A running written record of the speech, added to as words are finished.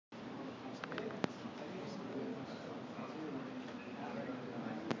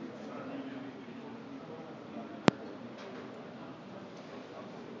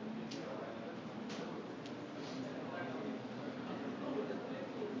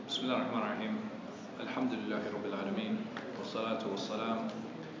بسم الله الرحمن الرحيم الحمد لله رب العالمين والصلاة والسلام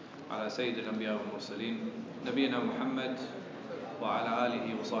على سيد الأنبياء والمرسلين نبينا محمد وعلى آله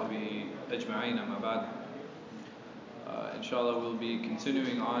وصحبه أجمعين أما بعد. Inshallah, we'll be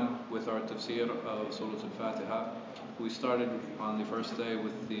continuing on with our tafsir of Surah Al-Fatiha. We started on the first day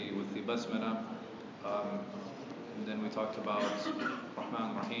with the Basmala, and then we talked about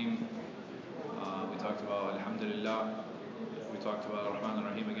Rahman Rahim. We talked about Alhamdulillah. We talked about Rahman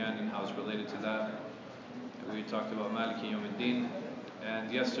Rahim again and how it's related to that. We talked about Maliki Yawmiddin,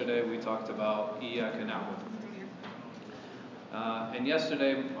 and yesterday we talked about Iyyaka Na'budu. And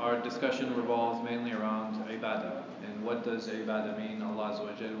yesterday our discussion revolved mainly around ibadah. And what does ibadah mean, Allah Azza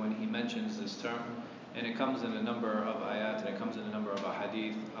wa Jal, when He mentions this term? And it comes in a number of ayat and it comes in a number of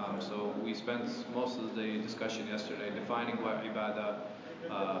ahadith. So we spent most of the discussion yesterday defining what ibadah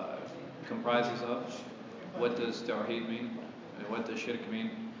comprises of, what does tawheed mean, and what does shirk mean,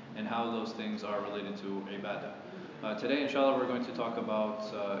 and how those things are related to ibadah. Today, inshallah, we're going to talk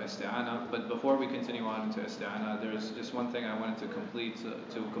about isti'ana, but before we continue on into isti'ana, there's just one thing I wanted to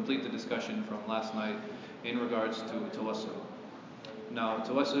complete the discussion from last night in regards to tawassul. Now,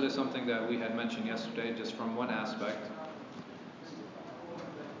 tawassul is something that we had mentioned yesterday just from one aspect.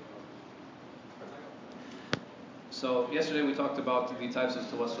 So yesterday we talked about the types of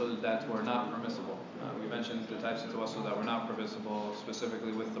tawassul that were not permissible. We mentioned the types of tawassul that were not permissible,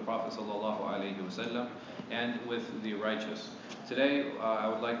 specifically with the Prophet ﷺ and with the righteous. Today I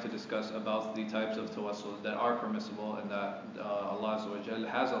would like to discuss about the types of tawassul that are permissible and that Allah Azza wa Jal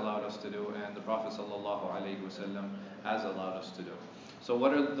has allowed us to do and the Prophet ﷺ has allowed us to do. So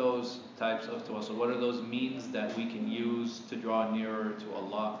what are those types of tawassul? What are those means that we can use to draw nearer to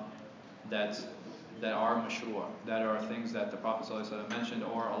Allah that are mashru', that are things that the Prophet ﷺ mentioned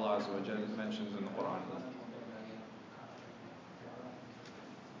or Allah Azza wa Jal mentions in the Quran?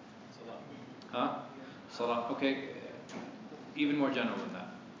 Salah. Okay. Even more general than that.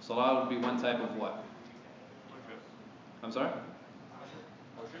 Salah would be one type of what? I'm sorry?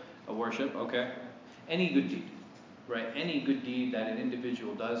 A worship, okay. Any good deed, right? Any good deed that an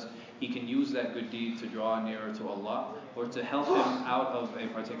individual does, he can use that good deed to draw nearer to Allah or to help him out of a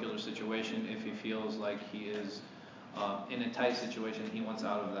particular situation if he feels like he is in a tight situation, he wants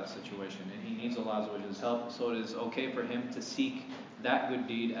out of that situation and he needs Allah's help. So it is okay for him to seek that good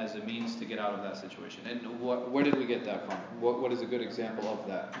deed as a means to get out of that situation. And where did we get that from? What is a good example of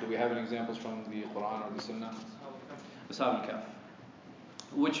that? Do we have any examples from the Quran or the Sunnah? Ashab al-Kahf.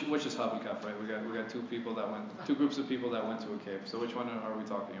 Which Ashab al-Kahf, right? We got two groups of people that went to a cave. So which one are we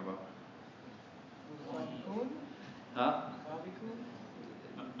talking about? Huh?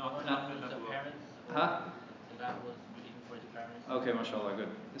 Not the parents. Huh? That was waiting for the parents. Okay, mashallah, good.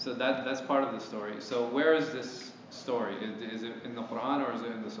 So that's part of the story. So where is this story? Is it in the Quran or is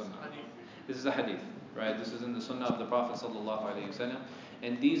it in the Sunnah? This is a hadith, right? This is in the Sunnah of the Prophet ﷺ.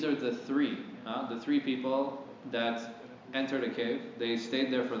 And these are the three people that entered a cave. They stayed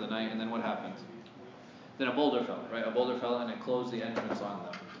there for the night, and then what happened? Then a boulder fell, right? A boulder fell and it closed the entrance on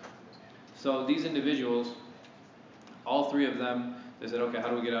them. So these individuals, all three of them, they said, okay, how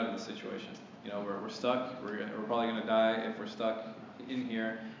do we get out of this situation? We're stuck. We're probably going to die if we're stuck in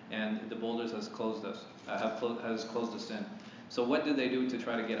here, and the boulders has closed us in. So what did they do to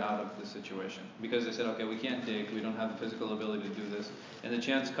try to get out of this situation? Because they said, okay, we can't dig. We don't have the physical ability to do this, and the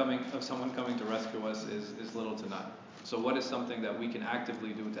chance of someone coming to rescue us is little to none. So what is something that we can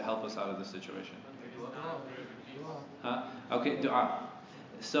actively do to help us out of this situation? Okay, dua.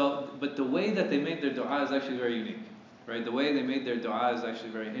 So, but the way that they made their dua is actually very unique, right? The way they made their dua is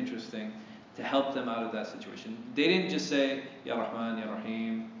actually very interesting to help them out of that situation. They didn't just say, Ya Rahman, Ya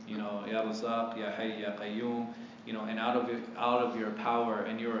Rahim, Ya Razaq, Ya Hayy, Ya Qayyum, and out of your power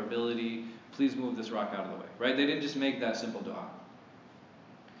and your ability, please move this rock out of the way, right? They didn't just make that simple dua.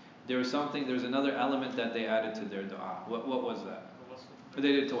 There's another element that they added to their dua. What was that? Tawassul.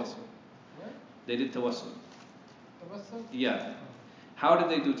 They did tawassul. What? They did tawassul. Tawassul? Yeah. How did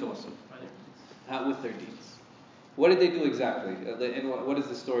they do tawassul? With their deeds. What did they do exactly? And what is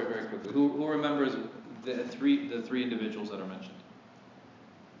the story very quickly? Who remembers the three individuals that are mentioned?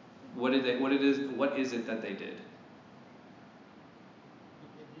 What is it that they did?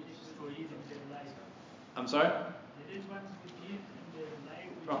 I'm sorry? They did one deed in their life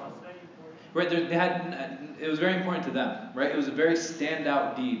which was very important. Right, it was very important to them, right? It was a very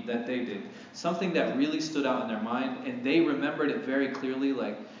standout deed that they did. Something that really stood out in their mind, and they remembered it very clearly,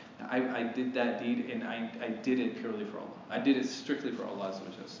 like, I did that deed and I did it purely for Allah. I did it strictly for Allah's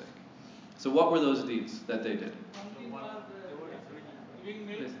sake. So what were those deeds that they did? Something was giving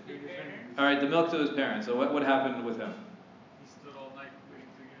milk to their parents. Alright, the milk to his parents. So what happened with him? He stood all night waiting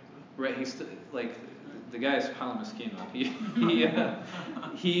to give it to Right, he's like the guy is subhanallah miskin.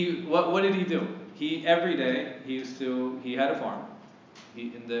 What did he do? He every day he had a farm.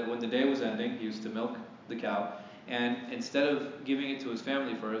 When the day was ending, he used to milk the cow, and instead of giving it to his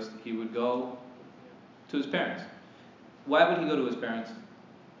family first, he would go to his parents. Why would he go to his parents?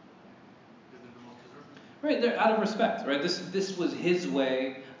 Right, they're out of respect, right? This was his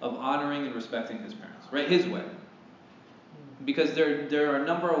way of honoring and respecting his parents, right? His way. Because there are a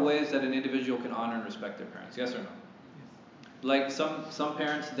number of ways that an individual can honor and respect their parents. Yes or no? Like some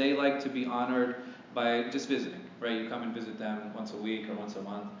parents, they like to be honored by just visiting, right? You come and visit them once a week or once a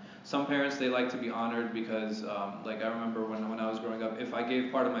month. Some parents, they like to be honored because, like I remember when I was growing up, if I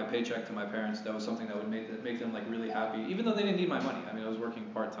gave part of my paycheck to my parents, that was something that would make them like really happy, even though they didn't need my money. I mean, I was working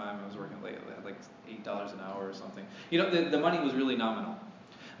part time. I was working like $8 an hour or something. The money was really nominal,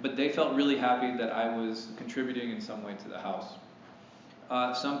 but they felt really happy that I was contributing in some way to the house.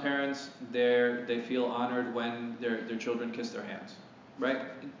 Some parents, they feel honored when their children kiss their hands, right?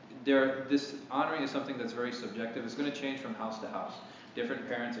 This honoring is something that's very subjective. It's going to change from house to house. Different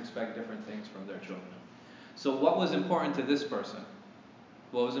parents expect different things from their children. So what was important to this person?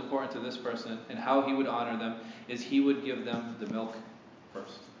 What was important to this person and how he would honor them is he would give them the milk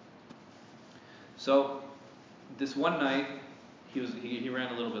first. So this one night, he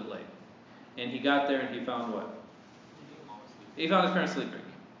ran a little bit late. And he got there and he found what? He found his parents sleeping.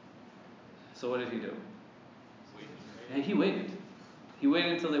 So what did he do? And he waited. He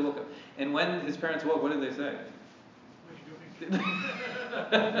waited until they woke up. And when his parents woke, what did they say?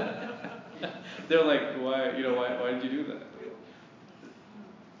 They're like, why did you do that?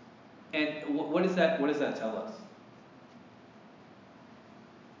 And what does that tell us?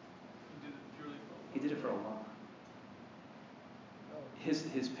 He did it for Allah.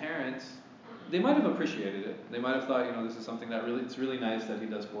 His parents, they might have appreciated it. They might have thought, this is something that it's really nice that he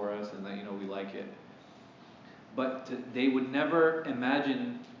does for us and that, we like it. But they would never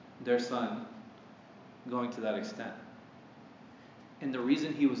imagine their son going to that extent. And the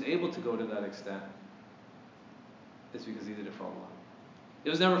reason he was able to go to that extent is because he did it for Allah.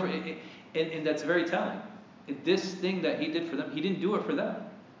 It was never for, and that's very telling. This thing that he did for them, he didn't do it for them.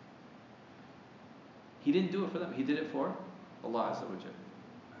 He didn't do it for them. He did it for Allah Azza wa Jalla.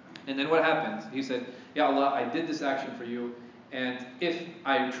 And then what happened? He said, Ya Allah, I did this action for you, and if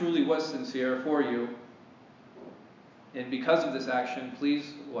I truly was sincere for you, and because of this action,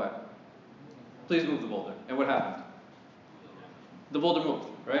 please what? Please move the boulder. And what happened? The boulder moved,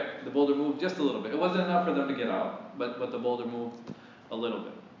 right? The boulder moved just a little bit. It wasn't enough for them to get out, but the boulder moved a little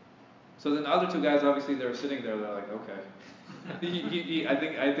bit. So then the other two guys, obviously, they were sitting there. They're like, okay,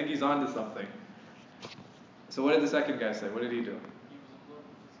 I think he's on to something. So what did the second guy say? What did he do?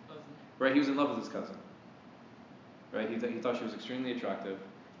 Right, he was in love with his cousin. Right, he thought she was extremely attractive.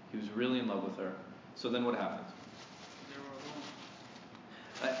 He was really in love with her. So then what happened?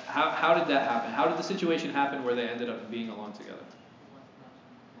 How did that happen? How did the situation happen where they ended up being alone together?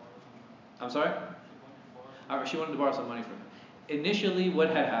 I'm sorry? She wanted to borrow some money from him. Initially, what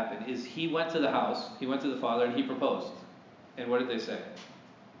had happened is he went to the house, he went to the father, and he proposed. And what did they say?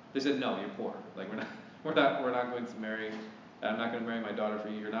 They said, "No, you're poor. Like we're not going to marry. I'm not going to marry my daughter for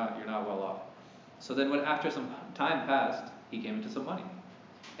you. You're not well off." So then, after some time passed, he came into some money,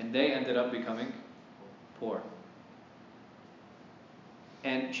 and they ended up becoming poor.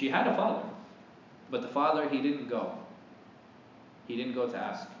 And she had a father, but the father, he didn't go. He didn't go to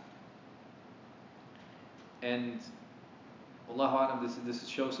ask. And Allahu A'lam, this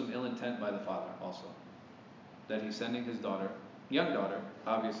shows some ill intent by the father also. That he's sending his daughter, young daughter,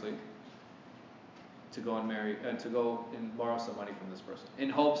 obviously, to go and marry, to go and borrow some money from this person. In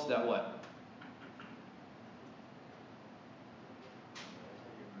hopes that what?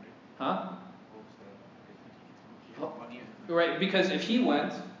 Huh? Right, because if he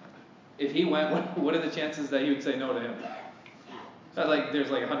went, what are the chances that he would say no to him? Like,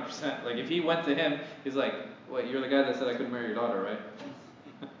 there's like 100%. Like, if he went to him, he's like, "What? You're the guy that said I couldn't marry your daughter, right?"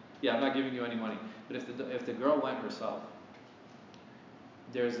 Yeah, I'm not giving you any money. But if the girl went herself,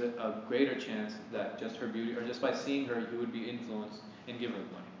 there's a greater chance that just her beauty, or just by seeing her, he would be influenced and give her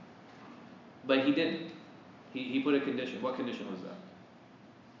the money. But he didn't. He put a condition. What condition was that?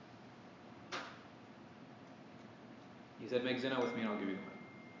 He said, "Make zina with me and I'll give you the money."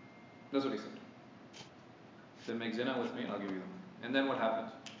 That's what he said. He said, "Make zina with me and I'll give you the money." And then what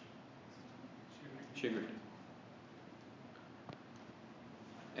happened? She agreed.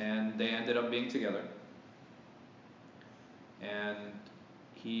 And they ended up being together. And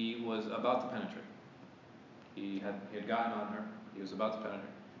he was about to penetrate. He had gotten on her. He was about to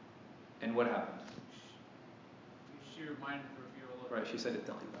penetrate. And what happened? She reminded her of your Allah. Right, she said,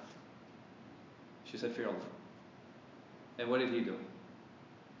 "Ittaqillah." She said, fear Allah. And what did he do?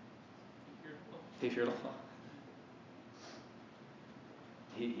 He feared Allah.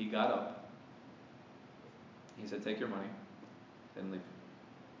 He got up. He said, take your money and leave.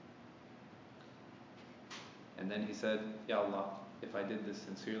 And then he said, Ya Allah, if I did this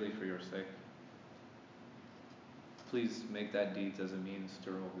sincerely for your sake, please make that deed as a means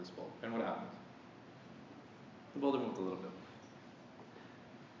to remove this boulder. And what happened? The boulder moved a little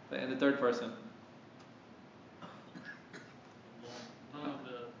bit. And the third person,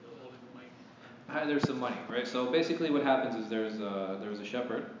 there's some money, right? So basically what happens is there was a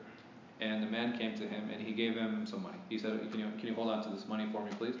shepherd, and the man came to him and he gave him some money. He said, can you hold on to this money for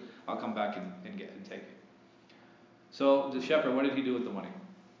me, please? I'll come back and take it. So the shepherd, what did he do with the money?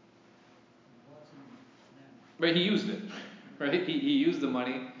 Right, he used it. Right, he used the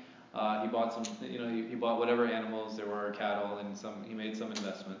money. He bought some, he bought whatever animals there were, cattle, and he made some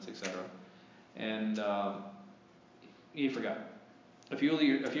investments, etc. And he forgot. A few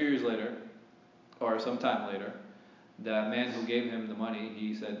years later, or some time later, that man who gave him the money,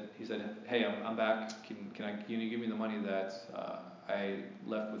 he said, hey, I'm back. Can you give me the money that I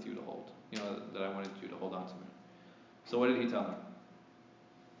left with you to hold? That I wanted you to hold on to me. So what did he tell him?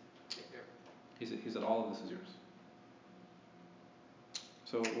 He said, all of this is yours.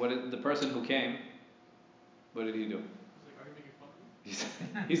 So the person who came, what did he do? He's like, are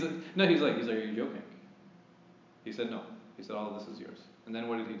you making fun of me? He's like, are you joking? He said, no. He said, all of this is yours. And then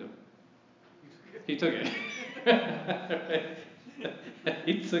what did he do? He took it.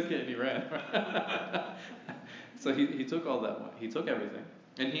 He took it and he ran. So he took all that money. He took everything.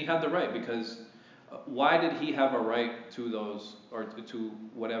 And he had the right, because why did he have a right to those, or to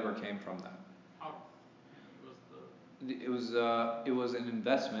whatever came from that? How? It was an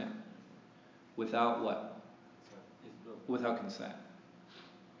investment without what? Without consent.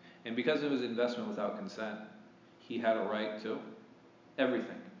 And because it was investment without consent, he had a right to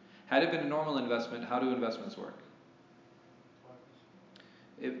everything. Had it been a normal investment, how do investments work?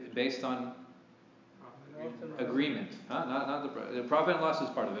 Based on agreement. Not the profit and loss is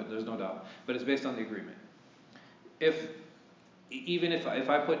part of it, there's no doubt. But it's based on the agreement. Even if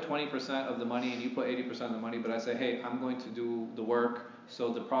I put 20% of the money and you put 80% of the money, but I say, hey, I'm going to do the work,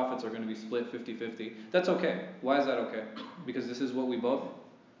 so the profits are going to be split 50-50, that's okay. Why is that okay? Because this is what we both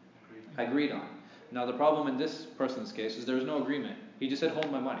agreed on. Now the problem in this person's case is there was no agreement. He just said,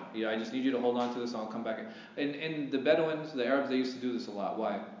 hold my money. I just need you to hold on to this and I'll come back. And the Bedouins, the Arabs, they used to do this a lot.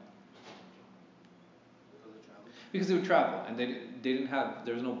 Why? Because they would travel, and they didn't have,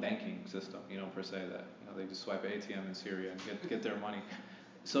 there was no banking system, per se, that, they just swipe an ATM in Syria and get their money.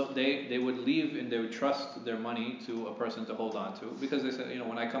 So they would leave and they would trust their money to a person to hold on to, because they said,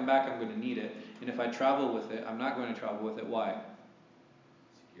 when I come back, I'm going to need it. And if I travel with it, I'm not going to travel with it. Why?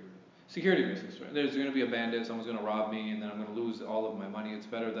 Security reasons. Right? There's going to be a bandit, someone's going to rob me, and then I'm going to lose all of my money. It's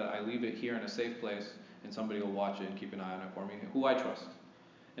better that I leave it here in a safe place, and somebody will watch it and keep an eye on it for me, who I trust.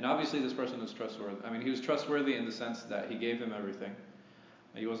 And obviously this person was trustworthy. I mean, he was trustworthy in the sense that he gave him everything.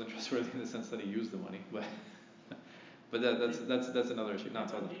 He wasn't trustworthy in the sense that he used the money, but that's another issue.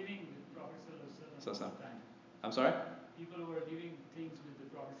 Not People leaving the Prophet So, all the time. I'm sorry? People were leaving things with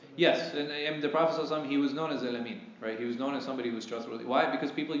the Prophet. Yes, and the Prophet, he was known as al-Amin, right? He was known as somebody who was trustworthy. Why?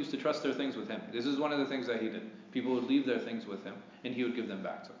 Because people used to trust their things with him. This is one of the things that he did. People would leave their things with him, and he would give them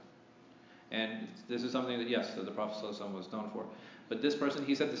back to them. And this is something that, yes, that the Prophet was known for. But this person,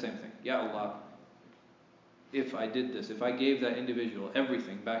 he said the same thing. Ya Allah, if I did this, if I gave that individual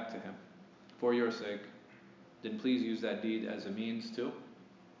everything back to him for your sake, then please use that deed as a means to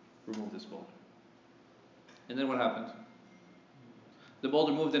remove this boulder. And then what happened? The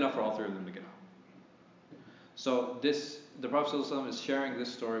boulder moved enough for all three of them to get out. So the Prophet ﷺ is sharing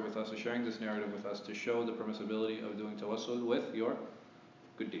this story with us, is sharing this narrative with us to show the permissibility of doing tawassul with your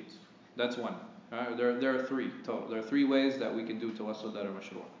good deeds. That's one. There are three total. There are three ways that we can do tawassul that are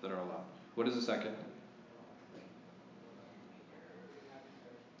mashru', that are allowed. What is the second?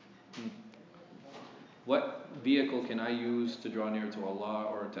 What vehicle can I use to draw near to Allah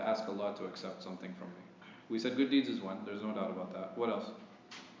or to ask Allah to accept something from me? We said good deeds is one. There's no doubt about that. What else?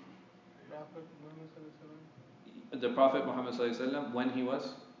 The Prophet Muhammad ﷺ, when he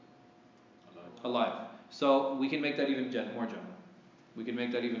was alive. So we can make that even more general. We can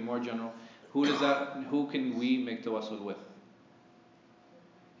make that even more general. Who can we make tawassul with?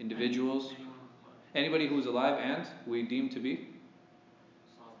 Individuals. Anybody who's alive and we deem to be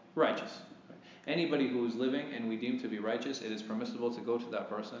righteous. Anybody who is living and we deem to be righteous, it is permissible to go to that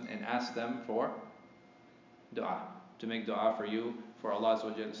person and ask them for dua, to make dua for you, for Allah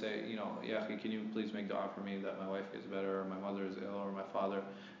to say, Ya akhi, can you please make dua for me that my wife gets better, or my mother is ill, or my father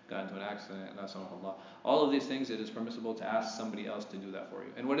got into an accident, la samahullah. All of these things, it is permissible to ask somebody else to do that for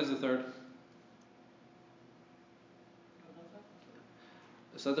you. And what is the third?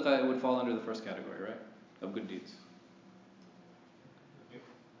 Sadaqah would fall under the first category, right? Of good deeds.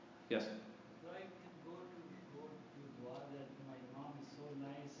 Yes? So I can go to dua that my mom is so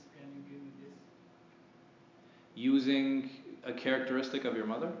nice, can you give me this? Using a characteristic of your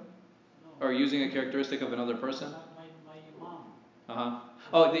mother? No. Or using a characteristic of another person? My imam. Uh-huh.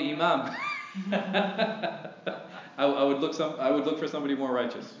 Oh, the imam. I would look for somebody more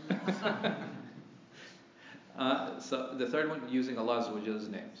righteous. So the third one, using Allah Azza wa Jalla's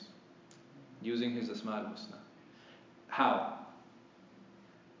names. Using His Asma al-Husna. How?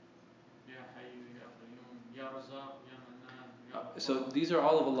 Ya Hayyu, Ya Qayyum, Ya Razzaq, Ya Mannan, Ya So these are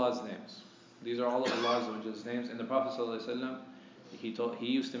all of Allah's names. These are all of Allah Azza wa Jalla's names. And the Prophet ﷺ, he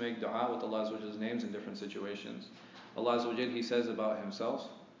used to make dua with Allah Azza wa Jalla's names in different situations. Allah Azza wa Jalla, He says about Himself,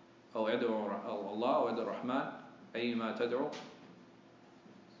 أو يدعو الله أو يدعو الرحمن أيما تدعو.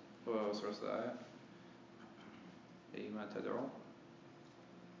 What's the rest of the ayah? أيما تدعو.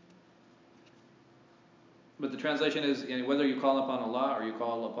 But the translation is, whether you call upon Allah or you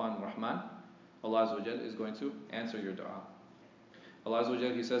call upon Rahman, Allah Azza wa Jalla is going to answer your dua. Allah Azza wa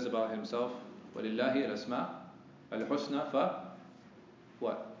Jalla, He says about Himself, وَلِلَّهِ الْأَسْمَاءُ الْحُسْنَى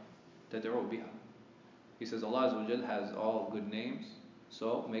what? تَدْعُوا بِهَا. He says Allah Azza wa Jalla has all good names,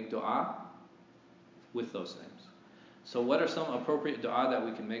 so make dua with those names. So what are some appropriate dua that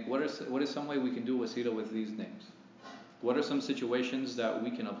we can make? What is some way we can do wasila with these names? What are some situations that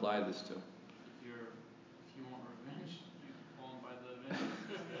we can apply this to? If you want revenge, you call him by the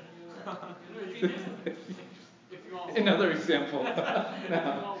revenge. If you want Another example. if you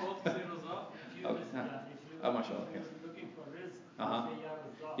want wealth, you say Razzaq. If you Okay. if you're looking for rizq, you say Ya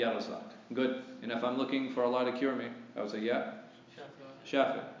Razzaq. Ya Razzaq. Good. And if I'm looking for Allah to cure me, I would say Ya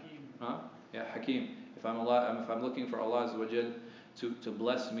Shafi. Hakim. Huh? Ya Hakim. If I'm looking for Allah Azza wa Jal to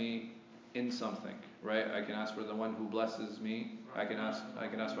bless me in something, right? I can ask for the one who blesses me. I can ask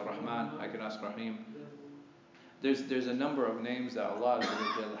for Rahman. I can ask Rahim. There's a number of names that Allah Azza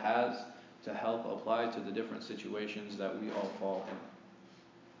wa Jal has to help apply to the different situations that we all fall in.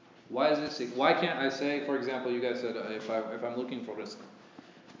 Why can't I say, for example, you guys said if I'm looking for rizq,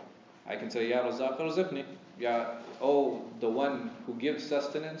 I can say Ya Razzaq rizqni. Ya, oh, the one who gives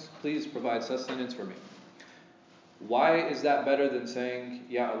sustenance, please provide sustenance for me. Why is that better than saying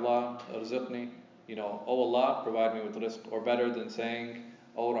Ya Allah rizqni? Oh Allah, provide me with rizq, or better than saying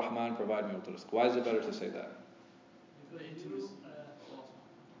Oh Rahman, provide me with rizq? Why is it better to say that? Because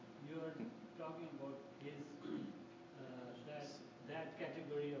you are talking about his that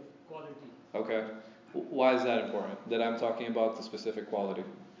category of quality. Okay. Why is that important? That I'm talking about the specific quality?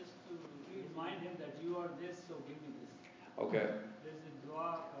 Just to remind him that you are this, so give me this. Okay. There's a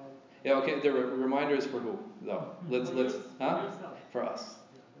dua called. Yeah. Okay. The reminder is for who, though? Let's. For yourself. For us.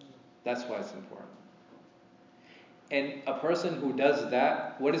 Yeah. That's why it's important. And a person who does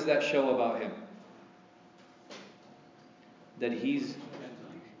that, what does that show about him? That he's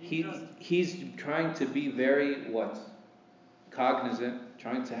trying to be very what? Cognizant,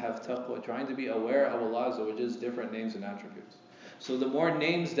 trying to have taqwa, trying to be aware of Allah Azza wa Jalla's different names and attributes. So the more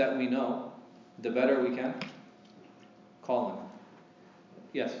names that we know, the better we can call Him.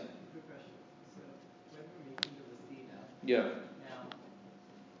 Yes? Quick question. So when we're making the wasila, Yeah. now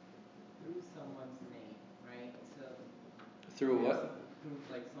through someone's name, right? So Through what? Through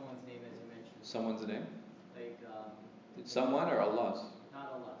like someone's name, as you mentioned. Someone's name? Like Someone or Allah's?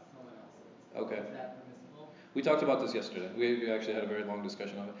 Not Allah, someone else's. Okay. Is that permissible? We talked about this yesterday. We actually had a very long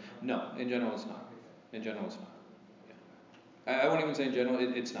discussion on it. No, in general it's not. In general it's not. Yeah. I won't even say in general,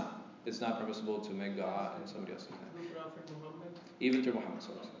 it's not. It's not permissible to make dua in somebody else's name. Through Prophet Muhammad. Even through Muhammad.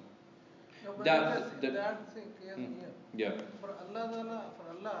 No, but That that's the case here. Yeah. For Allah,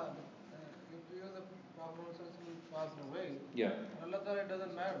 if the Prophet Muhammad passed away, Yeah. for Allah Ta'ala it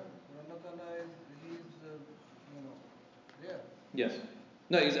doesn't matter. For Allah Ta'ala he's there. Yes.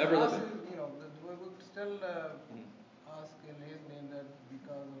 No, He's ever living. We would still ask in His name that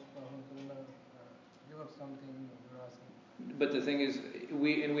because of Prophet Muhammad, give us something we're asking. But the thing is,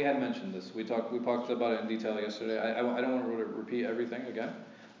 we had mentioned this. We talked about it in detail yesterday. I don't want to repeat everything again,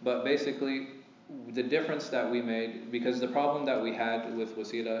 but basically, the difference that we made, because the problem that we had with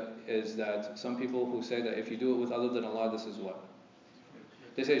wasila is that some people who say that if you do it with other than Allah, this is what?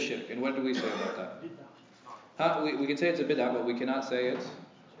 They say shirk. And what do we say about that? We can say it's a bid'ah, but we cannot say it's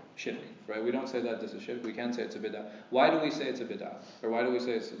shirk, right? We don't say that this is shirk. We can say it's a bid'ah. Why do we say it's a bid'ah? Or why do we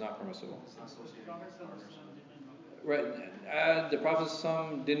say it's not permissible? Right. The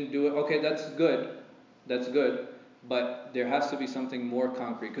Prophet didn't do it. Okay, that's good. That's good. But there has to be something more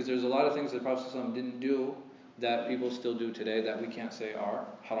concrete, because there's a lot of things that the Prophet ﷺ didn't do that people still do today that we can't say are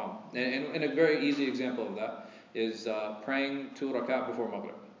haram. And a very easy example of that is praying 2 rakat before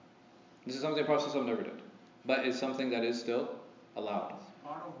Maghrib. This is something the Prophet ﷺ never did, but it's something that is still allowed. It's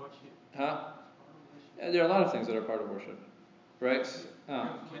part of worship. Huh? It's part of worship. There are a lot of things that are part of worship, right? You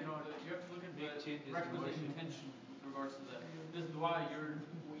have to look at the requisite intention with regards to that. This dua,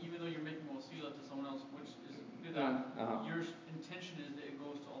 even though you're making wasila to someone else, which is bid'ah, your intention is that it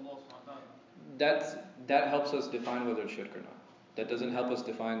goes to Allah subhanahu wa ta'ala. That helps us define whether it's shirk or not. That doesn't help us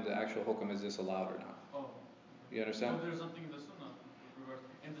define the actual hukum, is this allowed or not. Oh. You understand? So there's something in the sunnah with regards,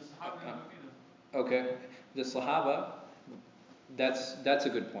 and the Sahaba didn't do it either. Okay. The Sahaba, that's a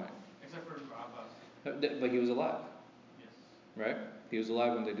good point. Except for Abbas. But he was alive. Yes. Right? He was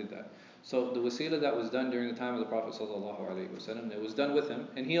alive when they did that. So the wasila that was done during the time of the Prophet ﷺ, it was done with him,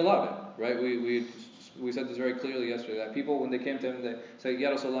 and he allowed it. Right? We said this very clearly yesterday, that people, when they came to him, they say,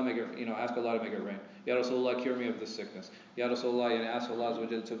 Ya Rasulullah, ask Allah to make it rain. Ya Rasulullah, cure me of this sickness. Ya Rasulullah, ask Allah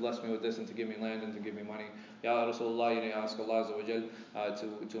to bless me with this and to give me land and to give me money. Ya Rasulullah, ask Allah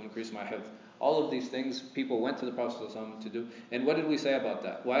to increase my health. All of these things people went to the Prophet ﷺ to do. And what did we say about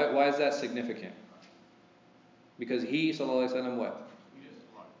that? Why is that significant? Because he, ﷺ, what?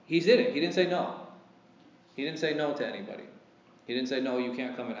 He did it. He didn't say no. He didn't say no to anybody. He didn't say, no, you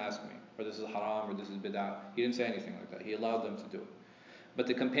can't come and ask me, or this is haram, or this is bid'ah. He didn't say anything like that. He allowed them to do it. But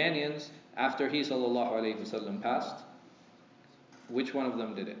the companions, after he ﷺ passed, which one of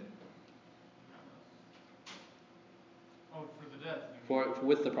them did it? Oh, for the death.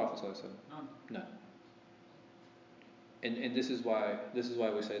 With the Prophet ﷺ? None. None. And this is why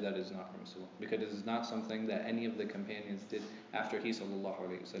we say that is not permissible, because it is not something that any of the companions did after he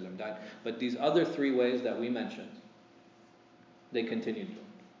ﷺ died. But these other 3 ways that we mentioned, they continued doing.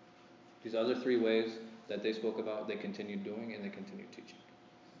 These other 3 ways that they spoke about, they continued doing and they continued teaching.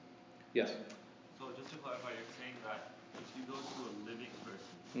 Yes? So just to clarify, you're saying that if you go to a living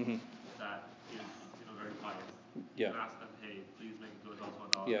person that is, very pious, Yeah. and ask them, hey, please make it to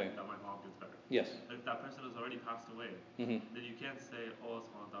 $1,000 that my mom gets better. Yes. And if that person has already passed away, then you can't say, oh,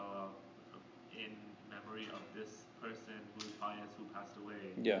 subhanAllah, in memory of this person who is pious who passed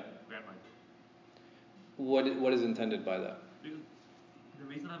away, grant my dua. What is intended by that? Because the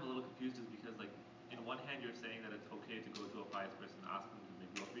reason I'm a little confused is because, in one hand you're saying that it's okay to go to a pious person and ask them to make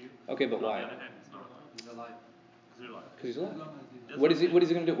dua for you. Okay, but why? On the other hand, it's not. He's alive. Because you're alive. Because he's alive. That's What is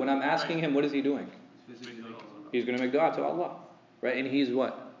he going to do? When I'm asking him, what is he doing? He's He's going to make dua to Allah. Right? And he's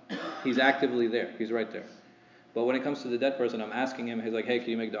what? He's actively there. He's right there. But when it comes to the dead person, I'm asking him, he's like, hey, can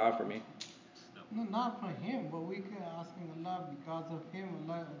you make dua for me? No, not for him, but we can asking Allah because of him.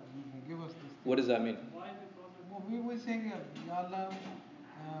 Allah give us this thing. What does that mean? Why the Prophet? Well, we were saying, Ya Allah,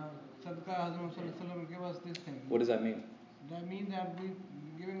 Sadaqah Hazrat Sallallahu give us this thing. What does that mean? That means that we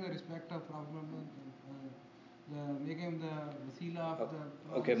giving the respect of Prophet Muhammad, making the wasila of the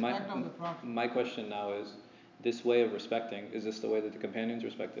respect of the Prophet. My question now is, this way of respecting, is this the way that the companions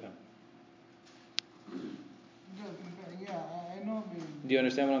respected him? Yeah, I know. Do you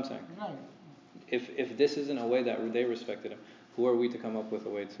understand what I'm saying? Right. If this isn't a way that they respected him, who are we to come up with a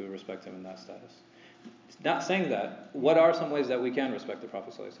way to respect him in that status? Not saying that, what are some ways that we can respect the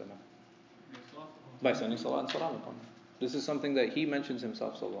Prophet ﷺ? By sending salat and salam upon him. This is something that he mentions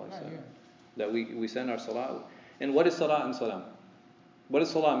himself, sallallahu alaihi wasallam, that we send our salat. And what is salat and salam? What does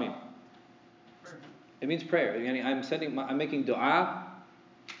salat mean? Prayer. It means prayer. I'm making dua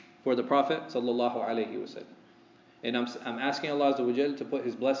for the Prophet sallallahu alaihi wasallam, and I'm asking Allah Azza wa Jal to put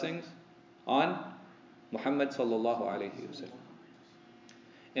His blessings on Muhammad sallallahu alaihi wasallam.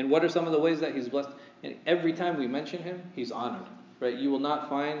 And what are some of the ways that he's blessed? And every time we mention him, he's honored. Right? You will not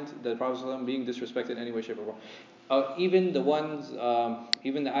find the Prophet ﷺ being disrespected in any way, shape, or form. Even the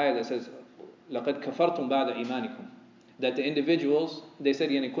ayah that says, لَقَدْ كَفَرْتُمْ بَعْدَ إِيمَانِكُمْ, that the individuals, they said,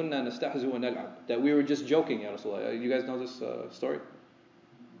 يعني كُنَّا نَسْتَحْزُ وَنَلْعَبْ, that we were just joking, Ya Rasulullah. You guys know this story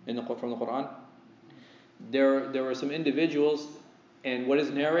from the Quran? There were some individuals, and what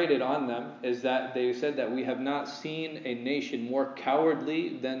is narrated on them is that they said that we have not seen a nation more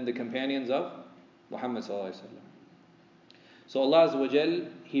cowardly than the companions of Muhammad sallallahu alaihi wasallam. So Allah Azza wa Jal,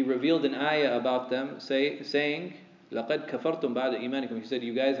 He revealed an ayah about them, saying, لَقَدْ كَفَرْتُمْ بَعْدَ إِيمَانِكُمْ. He said,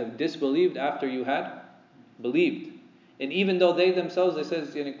 you guys have disbelieved after you had believed. And even though they themselves, they said,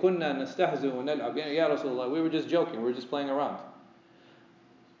 كُنَّا نَسْتَحْزُ وَنَلْعَبْ, Ya Rasulullah, we were just joking, we were just playing around.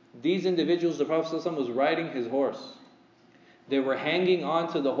 These individuals, the Prophet ﷺ was riding his horse. They were hanging on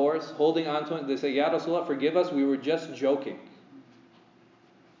to the horse, holding on to it. They say, Ya Rasulullah, forgive us, we were just joking.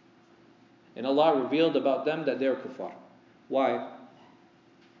 And Allah revealed about them that they are kuffar. Why?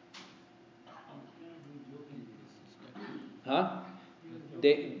 Huh?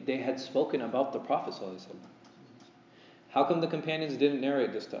 They had spoken about the Prophet ﷺ. How come the companions didn't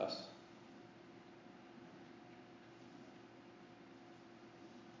narrate this to us?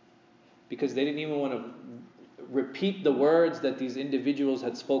 Because they didn't even want to repeat the words that these individuals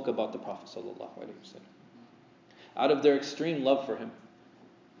had spoke about the Prophet ﷺ. Out of their extreme love for him.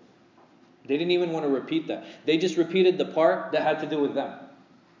 They didn't even want to repeat that. They just repeated the part that had to do with them.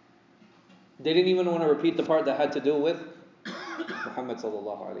 They didn't even want to repeat the part that had to do with Muhammad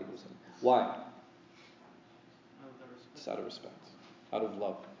ﷺ. Why? Just out of respect, out of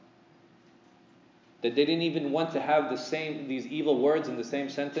love. That they didn't even want to have these evil words in the same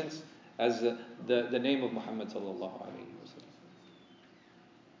sentence as the name of Muhammad ﷺ.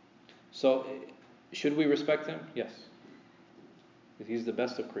 So, should we respect him? Yes. He's the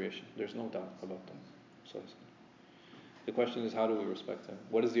best of creation. There's no doubt about that. So the question is, how do we respect him?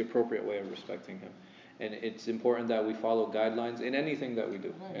 What is the appropriate way of respecting him? And it's important that we follow guidelines in anything that we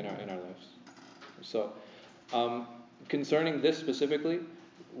do in our lives. So, concerning this specifically,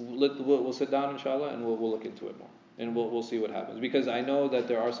 we'll sit down inshallah and we'll look into it more. And we'll see what happens. Because I know that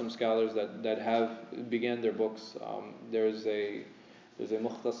there are some scholars that have began their books. There's a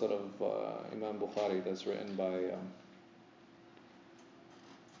mukhtasar of Imam Bukhari that's written by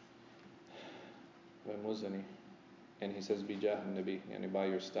Muzani, and he says, "Bijah Nabi," and by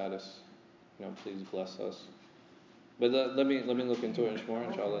your status, please bless us. But let me look into it more,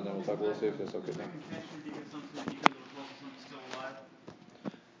 inshallah, and then we'll talk. We'll see if that's okay.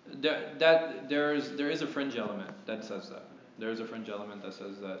 There is a fringe element that says that. There is a fringe element that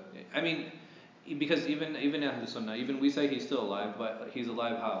says that. I mean, because even Ahl Sunnah, even we say he's still alive, but he's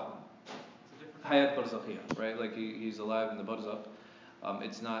alive how? Hayat barzakhiyah, right? Like he's alive in the barzakh.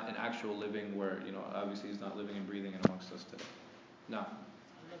 It's not an actual living where, obviously he's not living and breathing amongst us today. No.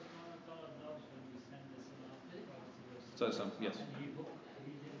 So yes.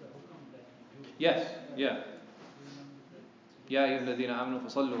 Yes, yeah. Ya ayyuhalladhina amanu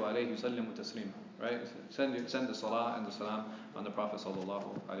fasallu alayhi wasallimu taslima. Right? Send the salah and the salam on the Prophet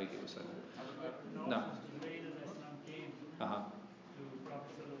sallallahu alayhi wasallam. No. To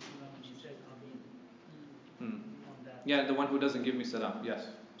Prophet sallallahu and he said Ameen. Yeah, the one who doesn't give me salam. Yes.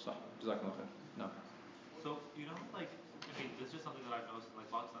 So, jazakallah khair. No. So, this is just something that I've noticed in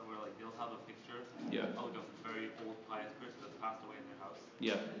Pakistan where they'll have a picture of a very old pious person that's passed away in their house.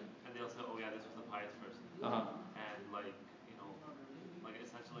 Yeah. And they'll say, oh yeah, this was a pious person. And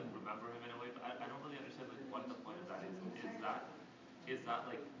essentially remember him in a way, but I don't really understand what the point of that is. Is that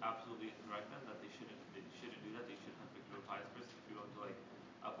absolutely incorrect then, that they shouldn't do that? They shouldn't have a picture of a pious person if you're going to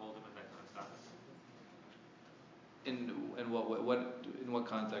uphold him in that kind of status? In what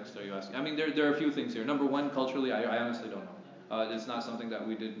context are you asking? I mean, there are a few things here. Number one, culturally, I honestly don't know. It's not something that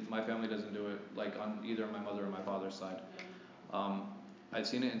we did. My family doesn't do it on either my mother or my father's side. I've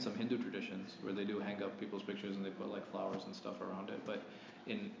seen it in some Hindu traditions where they do hang up people's pictures and they put flowers and stuff around it. But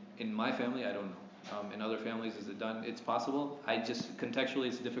in my family, I don't know. In other families, is it done? It's possible. Contextually,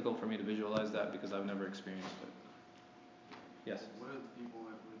 it's difficult for me to visualize that because I've never experienced it. Yes. What are the people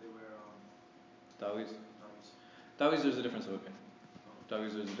where they wear Tawis? Tawis, there's a difference of opinion.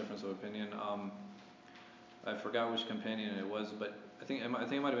 There's a opinion. I forgot which companion it was, but I think it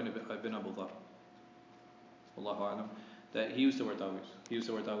might have been Abu Dhar. Allahu A'lam. That he used to wear tawis. He used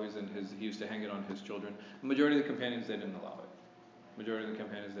to hang it on his children. The majority of the companions, they didn't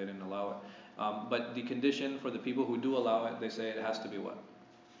allow it. But the condition for the people who do allow it, they say it has to be what?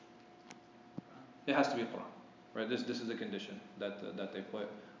 It has to be Quran. Right? This is a condition that they put.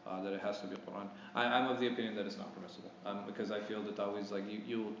 That it has to be Quran. I'm of the opinion that it's not permissible because I feel that always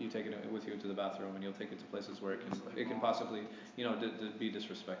you take it with you to the bathroom and you'll take it to places where it can possibly be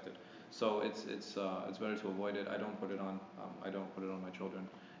disrespected. So it's better to avoid it. I don't put it on. I don't put it on my children,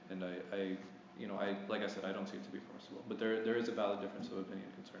 and I like I said, I don't see it to be permissible. But there is a valid difference of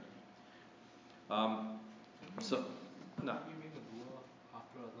opinion concerning it. So no. We make a dua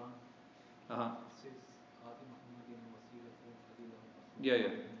after Adhan. It says Yeah.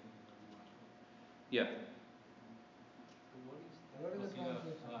 Yeah. So what is What is the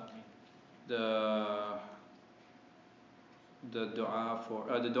translation? The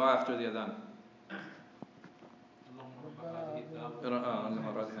dua after the adhan. اللهم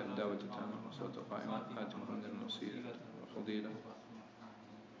رب هذه الدعوة التامة والصلاة القائمة آت محمدا الوسيلة والفضيلة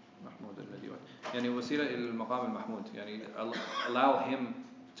محمود الذي يعني وسيلة إلى المقام المحمود يعني allow him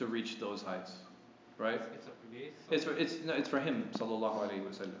to reach those heights. Right? It's for him, sallallahu alayhi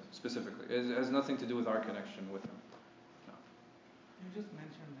wa sallam, specifically. It has nothing to do with our connection with him. No. You just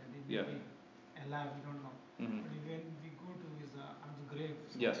mentioned that he may be alive, we don't know. But when we go to his grave,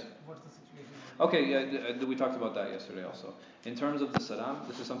 so yes. what's the situation? Okay, yeah, we talked about that yesterday also. In terms of the salam,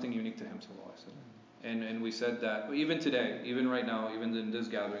 this is something unique to him, sallallahu alaihi wasallam. And we said that even today, even right now, even in this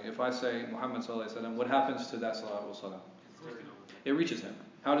gathering, if I say Muhammad sallallahu alaihi wasallam, what happens to that salat wa salam? It reaches him.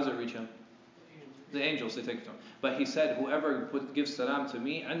 How does it reach him? The angels, they take it to him. But he said, whoever gives salam to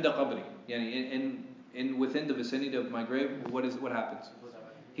me, عند قبري, in within the vicinity of my grave, what happens?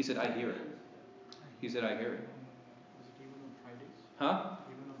 He said, I hear it. He said, I hear it. Is it even on Fridays? Huh?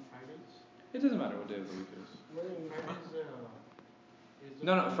 Even on Fridays? It doesn't matter what day of the week it is. Fridays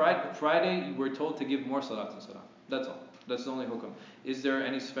No, Friday we're told to give more salat and salam. That's all. That's the only hukum. Is there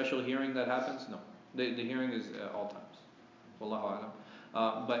any special hearing that happens? No. The hearing is all times. Wallahu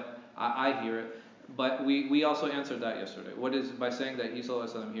alam. But I hear it. But we also answered that yesterday. What is, by saying that He sallallahu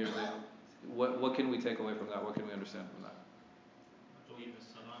alaihi wasallam hears it, what can we take away from that? What can we understand from that?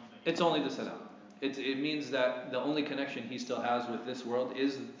 It's only the salam. It means that the only connection he still has with this world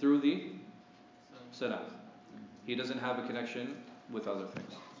is through the salam. He doesn't have a connection with other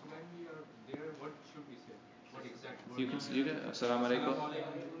things. So when we are there, what should we say? What exact word? You can Assalamu alaikum.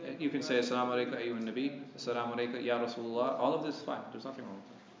 You can say Assalamu alaikum ayyuhan nabi, Assalamu alaikum ya Rasulullah. All of this is fine. There's nothing wrong with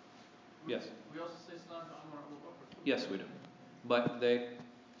that. Yes. We also say salam to Umar Abu Bakr. Yes, we do. But they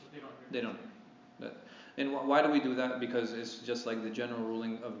don't. And why do we do that? Because it's just like the general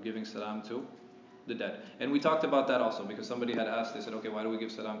ruling of giving salam to the dead. And we talked about that also because somebody had asked, they said, okay, why do we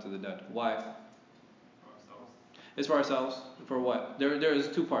give salam to the dead? Why? It's for ourselves. For what? There is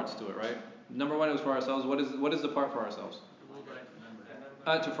two parts to it, right? Number one is for ourselves. What is the part for ourselves?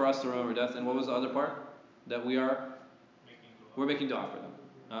 For us to remember death. And what was the other part? That we're making dua for them.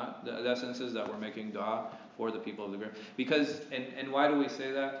 The essence is that we're making dua for the people of the grave. Because, and why do we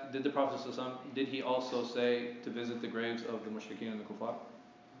say that? Did the Prophet ﷺ, did he also say to visit the graves of the mushrikeen and the kuffar?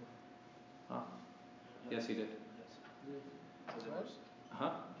 Huh? Yes, he did.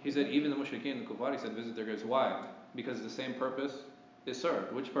 He said even the mushrikeen and the kuffar, he said visit their graves. Why? Because the same purpose is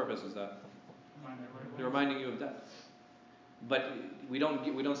served. Which purpose is that? They're reminding you of death. But we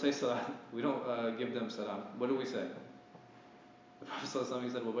don't say salam. We don't give them salam. What do we say? The Prophet ﷺ, he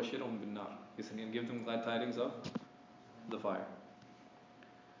said, وَبَشِّرْهُمْ بِالنَّارِ. He said, and give them glad tidings of the fire.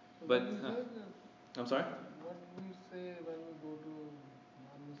 But, I'm sorry? What do we say when we go to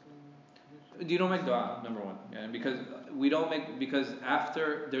non-Muslim? You don't make dua, number one. And because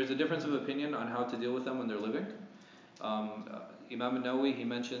after, there's a difference of opinion on how to deal with them when they're living. Imam Nawawi, he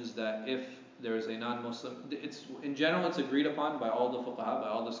mentions that if there is a non-Muslim, in general it's agreed upon by all the fuqaha, by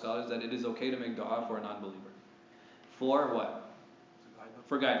all the scholars, that it is okay to make dua for a non-believer. For what?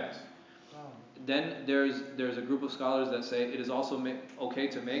 For guidance. Then there's a group of scholars that say it is also okay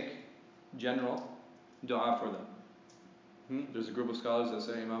to make general dua for them. There's a group of scholars that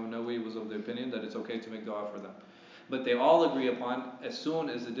say Imam Nawawi was of the opinion that it's okay to make dua for them. But they all agree upon, as soon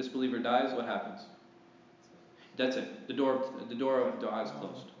as the disbeliever dies, what happens? That's it. The door of dua is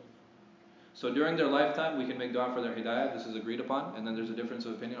closed. So during their lifetime, we can make dua for their hidayah. This is agreed upon. And then there's a difference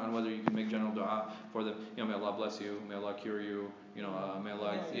of opinion on whether you can make general dua for them. May Allah bless you. May Allah cure you. May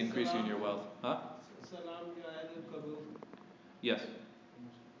Allah increase you in your wealth. Huh? Yes.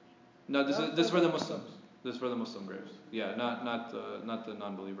 No, this is for the Muslims. This is for the Muslim graves. Yeah, not the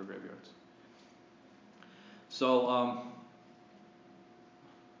non-believer graveyards. So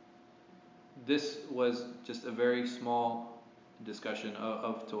this was just a very small discussion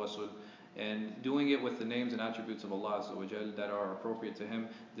of tawassul. And doing it with the names and attributes of Allah Azza wa Jal that are appropriate to Him,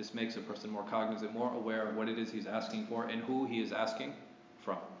 this makes a person more cognizant, more aware of what it is he's asking for and who he is asking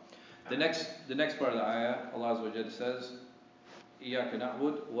from. The next part of the ayah, Allah Azza wa Jal says, إِيَّاكَ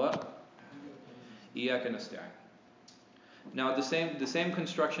نَعْبُدُ وَإِيَّاكَ نَسْتَعِينُ. Now the same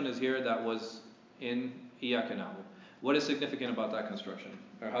construction is here that was in إِيَّاكَ نَعْبُدُ. What is significant about that construction,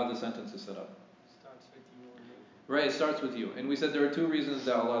 or how the sentence is set up? Right, it starts with you. And we said there are two reasons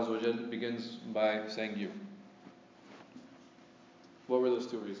that Allah Azza wa Jal begins by saying you. What were those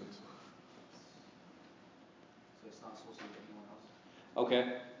two reasons? So it's not supposed to be anyone else?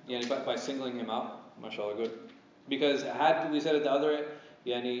 Okay, yani by singling him out, mashallah, good. Because had we said it the other way,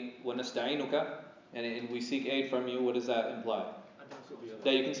 yani وَنَسْتَعِينُكَ, and we seek aid from you, what does that imply?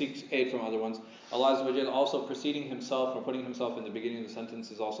 That you can seek aid from other ones. Allah Azza wa Jal also preceding himself or putting himself in the beginning of the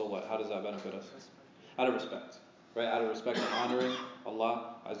sentence is also what? How does that benefit us? Out of respect. Right, out of respect and honoring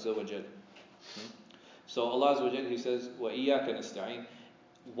Allah Azza wa Jal. So Allah Azza wa Jal, He says, وَإِيَّاكَ نَسْتَعِينُ.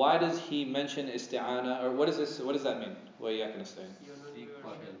 Why does He mention isti'ana, or what does that mean? وَإِيَّاكَ نَسْتَعِينُ.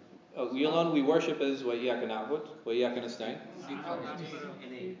 We alone we worship is وَإِيَّاكَ نَعْبُدُ وَإِيَّاكَ نَسْتَعِينُ.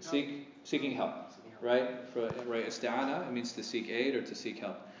 Seeking help. Right? Isti'ana, it means to seek aid or to seek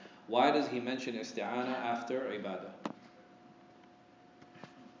help. Why does He mention isti'ana after ibadah?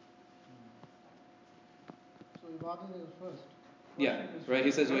 ibadah is first. Yeah, right.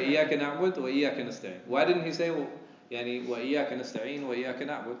 He says وَإِيَّاكَ نَعْبُدُ وَإِيَّاكَ نَسْتَعِينُ. Why didn't he say يعني وَإِيَّاكَ نَسْتَعِينُ وَإِيَّاكَ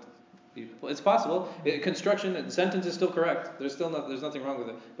نَعْبُدُ? It's possible. Construction, the sentence is still correct. There's nothing wrong with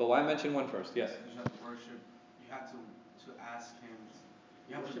it. But why mention one first? Yes. You have to worship. You have to ask him.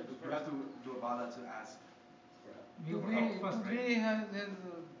 You have to do ibadah to ask for help. To be has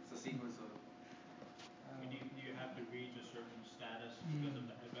it's a sequence of. Do you have to reach a certain status because of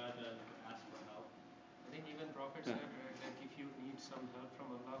the ibadah to ask for help? I think even Prophet said, right, like if you need some help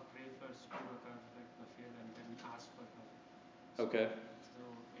from Allah, pray first 2 rakat like Tafsir and then ask for help. Okay. So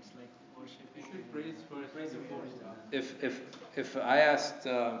it's like worshipping. You should praise first. If I asked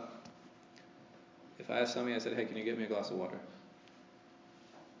Sami, I said, hey, can you get me a glass of water?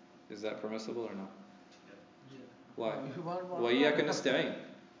 Is that permissible or no? Yeah. Why? وَإِيَّاكَ نَسْتَعِينُ.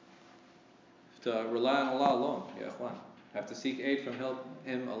 To rely on Allah alone, ya ikhwan. Have to seek aid from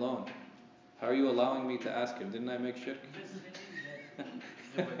Him alone. How are you allowing me to ask Him? Didn't I make shirk? Just saying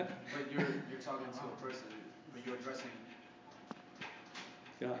that. but you're talking to a person, but you're addressing.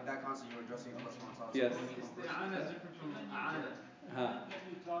 Yeah. In that concept, you're addressing Allah subhanahu wa ta'ala. Yes. Isti'ana is different from a'ana. When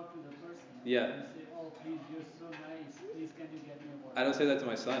you talk to the person, yeah. you say, "Oh, please, you're so nice. Please, can you get me water?" I don't say that to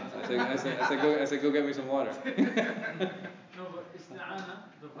my son. I say, go get me some water. No, but isti'ana,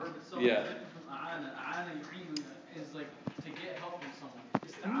 the verb itself, Yeah. is different from a'ana. A'ana yu'inu is like to get help from someone.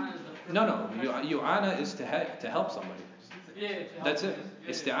 Isti'ana is the first. No. Yu'ana is to help somebody. Yeah, to help. That's it.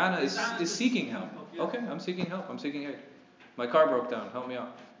 Isti'ana is seeking help. Yeah. Okay, I'm seeking help. I'm seeking aid. My car broke down. Help me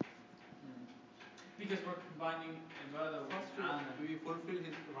out. Because we're combining ibadah with isti'ana. We fulfill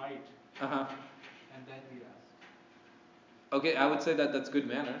his right. And then we ask. Okay, I would say that's good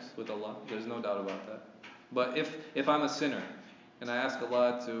manners with Allah. There's no doubt about that. But if I'm a sinner and I ask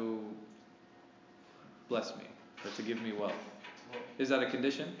Allah to bless me or to give me wealth, is that a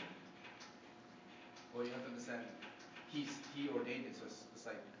condition? Well, you have to understand. He ordained it, so it's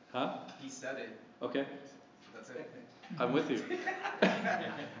like. He said it. Okay. That's it. I'm with you. I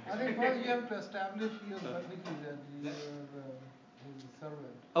think first you have to establish your bandiki that you are his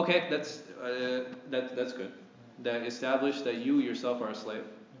servant. Okay, that's good. That establish that you yourself are a slave,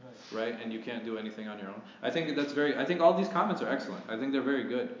 right? And you can't do anything on your own. I think all these comments are excellent. I think they're very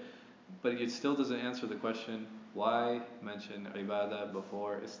good, but it still doesn't answer the question: why mention ibadah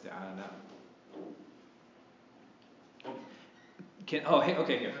before isti'ana?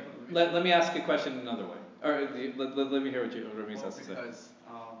 Okay, here. Let me ask a question another way. Or let me hear what Ramis has to say. Because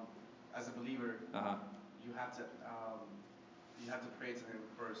as a believer, you have to pray to Him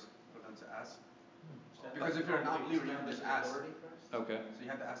first for them to ask. Because if you're a non-believer, you can just ask. Okay. So you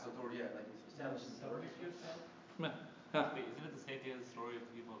have to ask the authority, like establish yourself. Wait, isn't it the same thing as the story of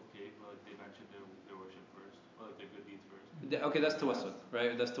the people of the cave? Like they mentioned their worship first, or like their good deeds first? Okay, that's tawassul,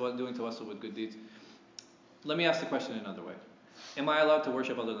 right? That's doing tawassul with good deeds. Let me ask the question another way. Am I allowed to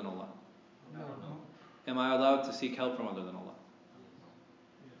worship other than Allah? No. Am I allowed to seek help from other than Allah?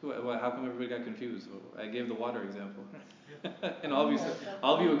 Well, how come everybody got confused? I gave the water example. And all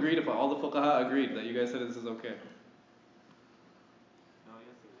of you agreed upon, all the fuqaha agreed that you guys said this is okay. No,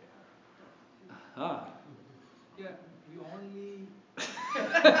 yes, they can. Yeah, we only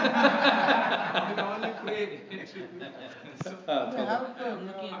pray. I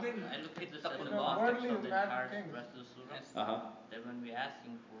look at this as a context of the entire rest of the surah. That when we're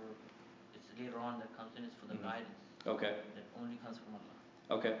asking for, it's later on that comes in, it's for the guidance. Okay. That only comes from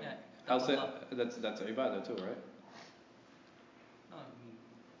Allah. Okay. Yeah, I'll say that's ibadah too, right? No,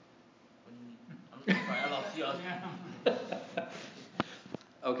 I mean, I'm sorry, I lost you.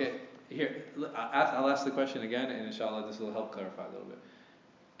 Okay, here, I'll ask the question again, and inshallah this will help clarify a little bit.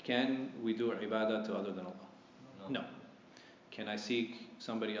 Can we do ibadah to other than Allah? No. Can I seek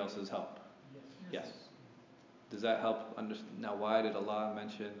somebody else's help? Yes. Does that help understand? Now, why did Allah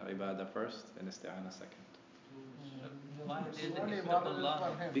mention ibadah first and isti'anah second? Why is the gift of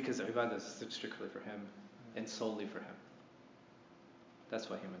Allah? Because ibadah is strictly for Him and solely for Him. That's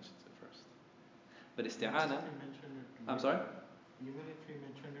why He mentions it first. But isti'anah, I'm sorry? Even if He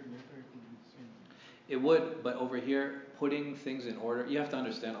mentioned it later, it would be the same thing. It would, but over here, putting things in order, you have to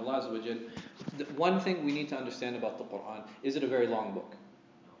understand, Allah Azza wa Jal, one thing we need to understand about the Quran, is it a very long book?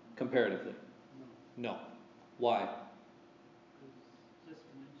 Comparatively? No. Why? Just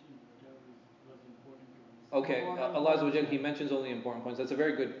mention whatever was important to Okay, Allah Azza wa Jal, He mentions only important points. That's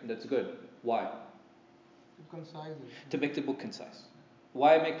good. Why? To concise it. To make the book concise.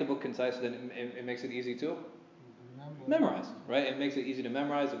 Why make the book concise? Then it makes it easy to memorize, right? It makes it easy to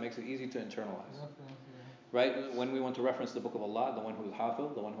memorize, it makes it easy to internalize. Right? When we want to reference the book of Allah, the one who is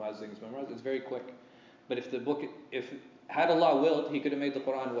hafil, the one who has things memorized, it's very quick. But if had Allah willed, He could have made the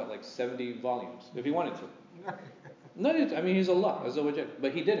Quran, like 70 volumes, if He wanted to. No, I mean, he's Allah, Azza wa Jal.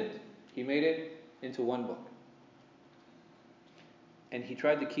 But he didn't. He made it into one book. And he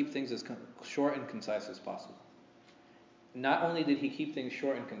tried to keep things as short and concise as possible. Not only did he keep things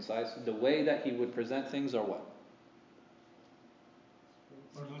short and concise, the way that he would present things are what?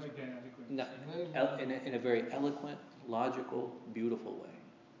 No, in a very eloquent, logical, beautiful way.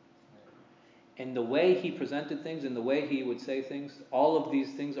 And the way he presented things and the way he would say things, all of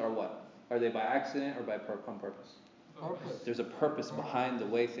these things are what? Are they by accident or on purpose? There's a purpose behind the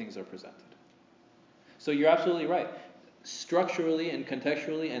way things are presented. So you're absolutely right. Structurally and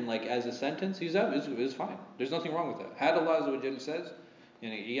contextually and like as a sentence, is fine. There's nothing wrong with that. Had Allah Azza wa Jalla says,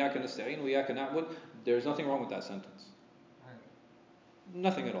 إِيَّاكَ نَسْتَعِينُ وَإِيَّاكَ نَعْبُدُ, there's nothing wrong with that sentence.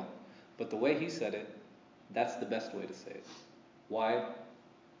 Nothing at all. But the way he said it, that's the best way to say it. Why?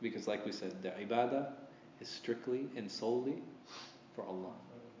 Because like we said, the ibadah is strictly and solely for Allah.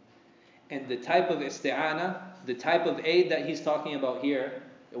 And the type of isti'ana, the type of aid that he's talking about here,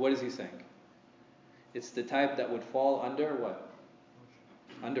 what is he saying? It's the type that would fall under what?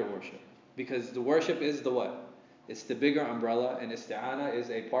 Under worship. Because the worship is the what? It's the bigger umbrella, and isti'ana is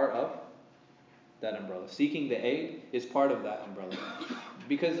a part of that umbrella. Seeking the aid is part of that umbrella.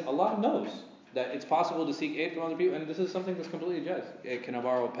 Because Allah knows that it's possible to seek aid from other people, and this is something that's completely jaiz. Hey, can I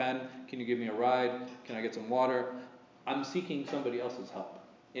borrow a pen? Can you give me a ride? Can I get some water? I'm seeking somebody else's help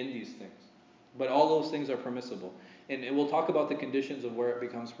in these things. But all those things are permissible. And we'll talk about the conditions of where it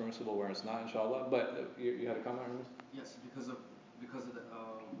becomes permissible, where it's not, inshallah. But you had a comment on this? Yes, because of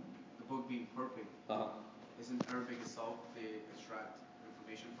the book being perfect. Isn't Arabic itself, they extract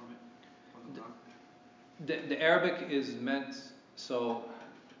information from it, from the Quran? The Arabic is meant so.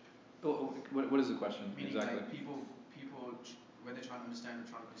 What is the question? Meaning exactly? Like people when they're trying to understand or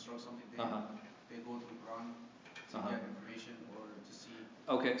trying to construct something, they go to the Quran to get information or to see.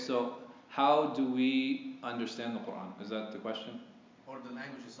 Okay, so how do we understand the Quran? Is that the question? Or the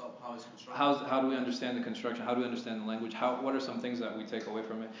language itself, how it's constructed. How do we understand the construction? How do we understand the language? What are some things that we take away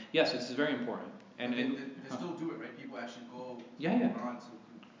from it? Yes, it's very important. And they still do it, right? People actually go to the Quran to.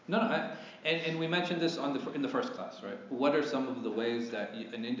 No, and we mentioned this in the first class, right? What are some of the ways that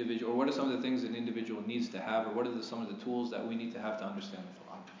an individual, or what are some of the things an individual needs to have, or what are some of the tools that we need to have to understand the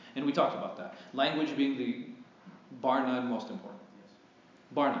Quran? And we talked about that. Language being the bar none most important. Yes.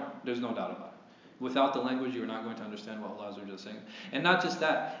 Bar none. There's no doubt about it. Without the language, you're not going to understand what Allah is saying. And not just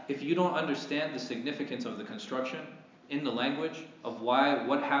that, if you don't understand the significance of the construction in the language of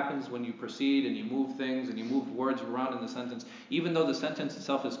what happens when you proceed and you move things and you move words around in the sentence, even though the sentence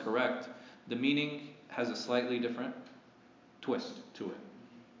itself is correct, the meaning has a slightly different twist to it.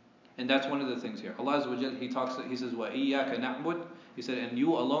 And that's one of the things here. Allah Azza wa Jal, he says, وَإِيَّاكَ نَعْبُدُ. He said, and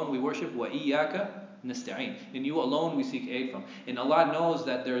you alone we worship, وَإِيَّاكَ نَسْتَعِينُ. And you alone we seek aid from. And Allah knows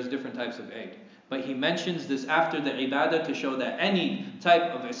that there is different types of aid. But He mentions this after the ibadah to show that any type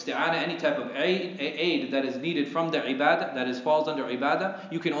of isti'ana, any type of aid that is needed from the ibadah, that falls under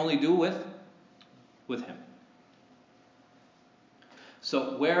ibadah, you can only do with Him.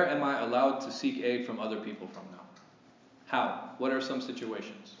 So where am I allowed to seek aid from other people from now? How? What are some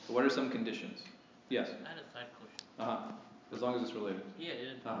situations? What are some conditions? Yes? I had a side question. As long as it's related. Yeah, it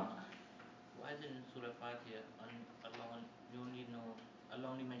is. Why is it in Surah Fatiha, Allah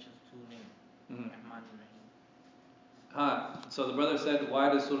only mentions two names? Rahman and Rahim. So the brother said, why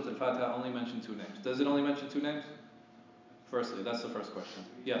does Surah Al-Fatiha only mention two names? Does it only mention two names? Firstly, that's the first question.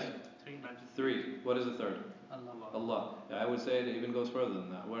 Yes? Three. What is the third? Allah. I would say it even goes further than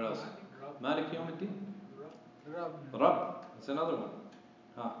that. What else? Malik Yawmiddin. Rabb. That's another one.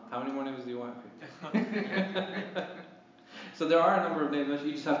 How many more names do you want? So there are a number of names.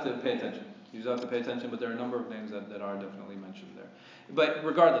 You just have to pay attention. But there are a number of names that are definitely mentioned there. But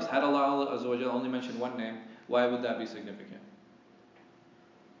regardless, had Allah Azza wa Jalla only mentioned one name, why would that be significant?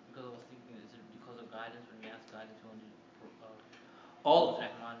 Because I was thinking, is it because of guidance? When we ask guidance, we only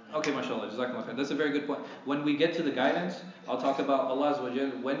Okay, mashallah, jazakumullah khair. That's a very good point. When we get to the guidance, I'll talk about Allah Azza wa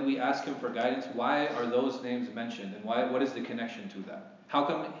Jalla. When we ask Him for guidance, why are those names mentioned, and what is the connection to that? How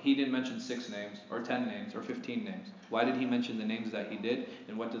come He didn't mention 6 names, or 10 names, or 15 names? Why did He mention the names that He did,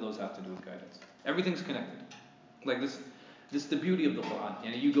 and what do those have to do with guidance? Everything's connected. Like this is the beauty of the Quran.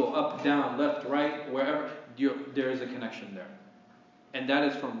 And you go up, down, left, right, wherever, there is a connection there. And that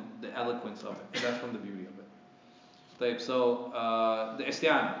is from the eloquence of it. And that's from the beauty of it. So, the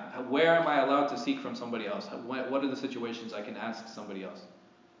isti'ana. Where am I allowed to seek from somebody else? What are the situations I can ask somebody else?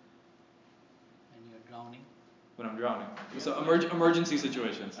 When you're drowning. When I'm drowning. So emergency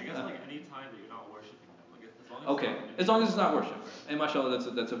situations. I guess like any time that you're not worshiping them. Like as long as as long as it's not worship. And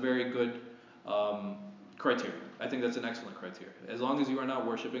mashallah, that's a very good criteria. I think that's an excellent criteria. As long as you are not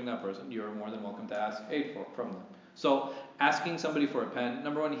worshipping that person, you are more than welcome to ask aid from them. So asking somebody for a pen,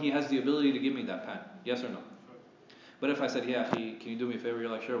 number one, he has the ability to give me that pen. Yes or no? But if I said, yeah, can you do me a favor? You're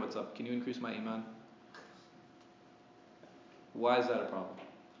like, sure, what's up? Can you increase my iman? Why is that a problem?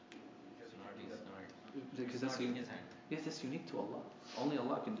 Because that's unique. Yes, it's unique to Allah. Only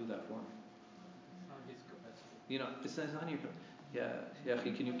Allah can do that for me. You know, it's not in your. Yeah.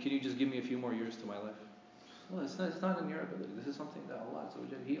 Can you just give me a few more years to my life? Well, it's not in your ability. This is something that Allah,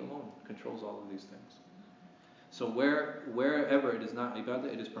 He alone controls all of these things. So wherever it is not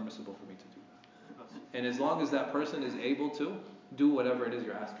ibadah, it is permissible for me to do that. And as long as that person is able to do whatever it is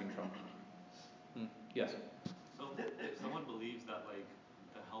you're asking from him. Yes. So if someone believes that like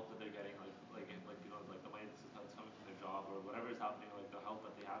the help that they're getting, like you know, like the money that's coming from their job or whatever is happening, like the help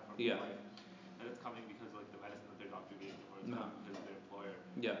that they have from their life, that it's coming because like the medicine that their doctor gave them or it's coming because of their employer.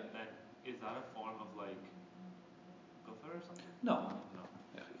 Yeah. Then is that a form of like kufr or something? No.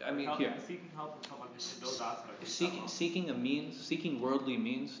 I mean, here. Seeking help from someone in those aspects. Seeking worldly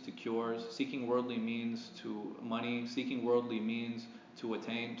means to cures, seeking worldly means to money, seeking worldly means to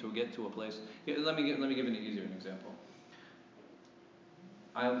attain, to get to a place. Here, let me give an easier example.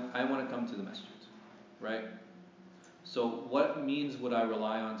 I want to come to the masjid, right? So what means would I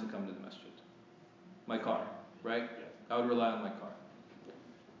rely on to come to the masjid? My car, right? I would rely on my car.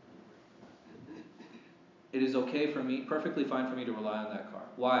 It is okay for me, perfectly fine for me to rely on that car.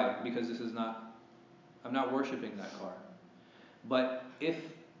 Why? Because I'm not worshipping that car. But if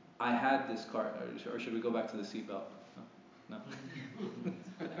I had this car, or should we go back to the seatbelt? No.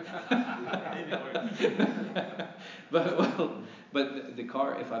 But the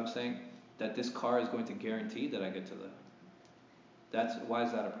car, if I'm saying that this car is going to guarantee that I get to why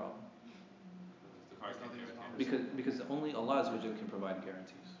is that a problem? The car's not guaranteed. Because only Allah can provide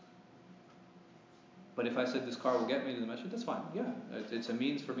guarantees. But if I said this car will get me to the masjid, that's fine. Yeah, it's a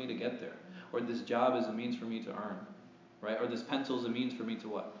means for me to get there. Or this job is a means for me to earn. Right? Or this pencil is a means for me to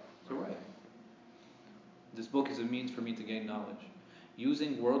what? To write. This book is a means for me to gain knowledge.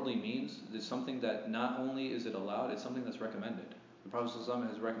 Using worldly means is something that not only is it allowed, it's something that's recommended. The Prophet ﷺ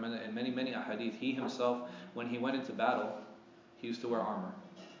has recommended in many ahadith. He himself, when he went into battle, he used to wear armor.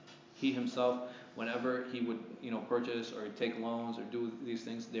 He himself, whenever he would, purchase or take loans or do these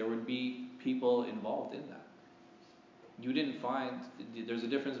things, there would be people involved in that. You didn't find, there's a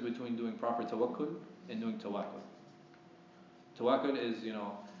difference between doing proper tawakkul and doing tawakkul. Tawakkul is,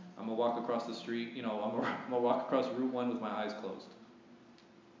 I'm going to walk across the street, I'm going to walk across Route 1 with my eyes closed.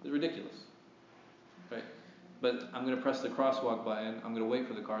 It's ridiculous, right? But I'm going to press the crosswalk button, I'm going to wait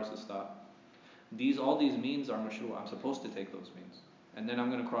for the cars to stop. All these means are mashru', I'm supposed to take those means. And then I'm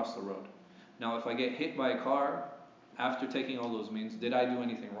going to cross the road. Now if I get hit by a car after taking all those means, did I do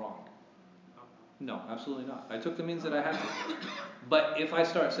anything wrong? No, absolutely not. I took the means that I had to. But if I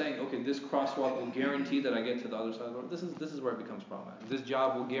start saying, okay, this crosswalk will guarantee that I get to the other side of the road, this is where it becomes problematic. This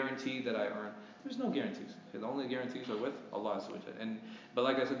job will guarantee that I earn. There's no guarantees. The only guarantees are with Allah. But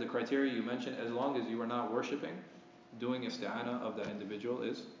like I said, the criteria you mentioned, as long as you are not worshipping, doing isti'ana of that individual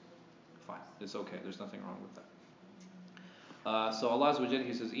is fine. It's okay. There's nothing wrong with that. So Allah Azza wa Jalla,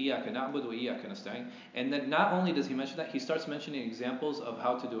 He says, إِيَّاكَ نَعْبُدُ وَإِيَّاكَ نَسْتَعِينُ. And then not only does He mention that, He starts mentioning examples of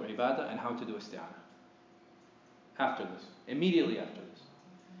how to do ibadah and how to do isti'anah. After this. Immediately after this.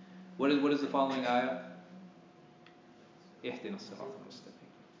 What is the following ayah? اهْدِنَا الصِّرَاطَ الْمُسْتَقِيمَ.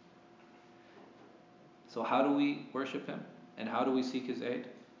 So how do we worship Him? And how do we seek His aid?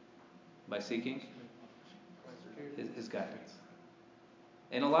 By seeking His guidance.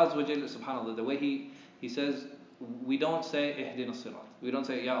 And Allah Azza wa Jalla, subhanAllah, the way He says, we don't say ihdina sirat. We don't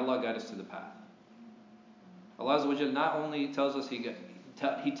say, Ya Allah, guide us to the path. Allah Azza wa Jalla not only tells us He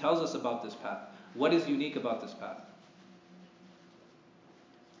tells us about this path. What is unique about this path?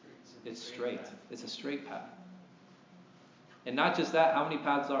 It's straight. It's a straight path. And not just that, how many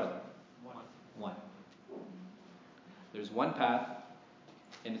paths are there? One. There's one path,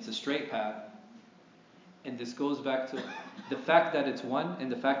 and it's a straight path. And this goes back to the fact that it's one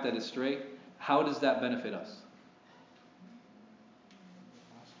and the fact that it's straight. How does that benefit us?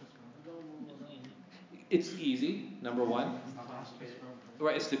 It's easy, number one.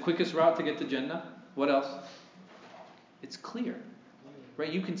 Right, it's the quickest route to get to Jannah. What else? It's clear.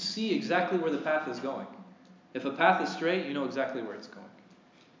 Right, you can see exactly where the path is going. If a path is straight, you know exactly where it's going.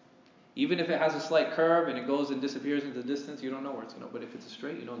 Even if it has a slight curve and it goes and disappears into the distance, you don't know where it's going. But if it's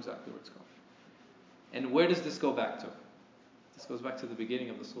straight, you know exactly where it's going. And where does this go back to? This goes back to the beginning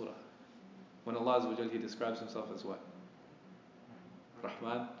of the surah. When Allah Azza wa Jalla, He describes Himself as what?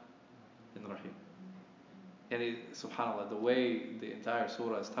 Rahman and Rahim. And subhanAllah, the way the entire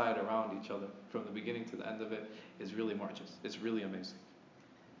surah is tied around each other from the beginning to the end of it is really marvelous. It's really amazing.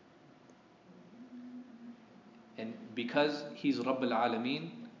 And because He's Rabb al-Alameen,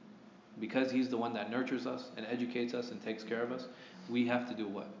 because He's the one that nurtures us and educates us and takes care of us, we have to do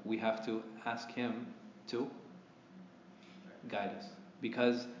what? We have to ask Him to guide us.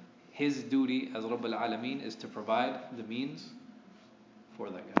 Because His duty as Rabb al-Alameen is to provide the means for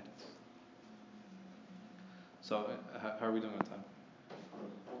that guidance. So, how are we doing on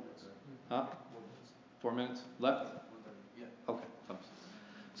time? 4 minutes left? Yeah. Okay, thanks.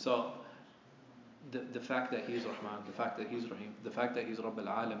 So, the fact that He's Rahman, the fact that He's Rahim, the fact that He's Rabb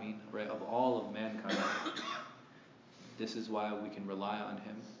al-Alameen, right, of all of mankind, this is why we can rely on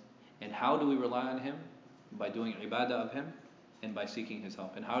Him. And how do we rely on Him? By doing ibadah of Him and by seeking His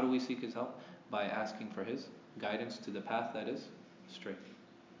help. And how do we seek His help? By asking for His guidance to the path that is straight.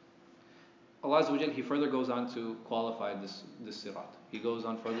 Allah Azza wa Jal, He further goes on to qualify this sirat. He goes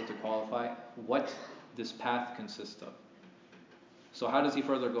on further to qualify what this path consists of. So how does He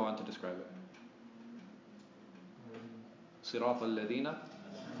further go on to describe it? Sirat al-ladina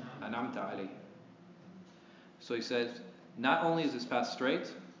an'amta alayhim. So He says, not only is this path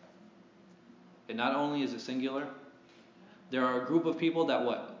straight, and not only is it singular, there are a group of people that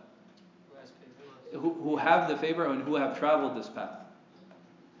what? Who have the favor and who have traveled this path.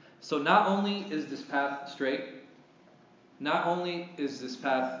 So not only is this path straight, not only is this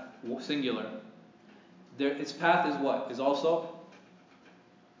path singular, its path is what? Is also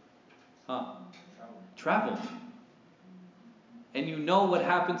traveled. And you know what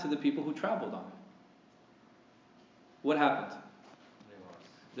happened to the people who traveled on it. What happened?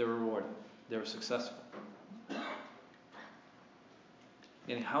 They were rewarded. They were successful.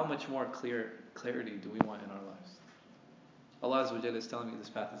 And how much more clarity do we want in our lives? Allah Azza wa Jalla is telling me this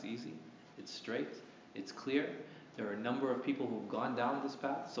path is easy, it's straight, it's clear. There are a number of people who've gone down this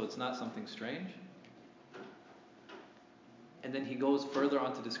path, so it's not something strange. And then He goes further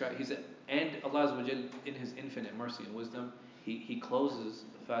on to describe, He said, and Allah Azza wa Jalla, in His infinite mercy and wisdom, He closes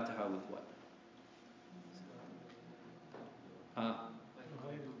the Fatiha with what?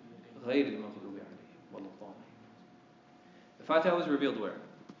 غير المغضوب عليهم ولا الضالين. The Fatiha was revealed where?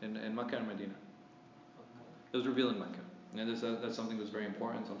 In Makkah and Medina. It was revealed in Makkah. And that's something that's very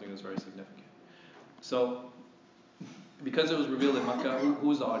important, something that's very significant. So, because it was revealed in Makkah, who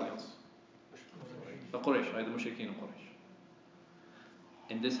was the audience? The Quraysh, right? The Mushrikeen of Quraysh.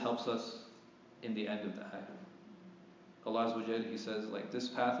 And this helps us in the end of the ayah. Allah Azza wa Jalla, He says, like, this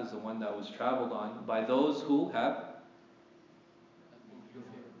path is the one that was traveled on by those who have,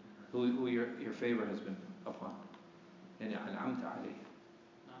 who your favor has been upon. Yani an'amta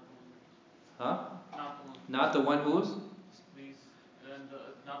alayhi. Not the one who's?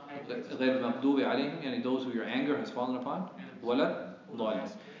 غير المغضوب عليهم, yani those who your anger has fallen upon. ولا ضالين.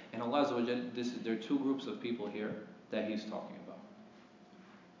 And Allah Azza wa Jalla, there are two groups of people here that He's talking about.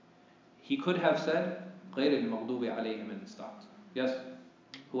 He could have said غير المغضوب عليهم and stopped. Yes?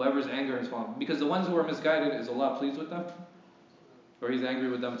 Whoever's anger has fallen. Because the ones who are misguided, is Allah pleased with them? Or He's angry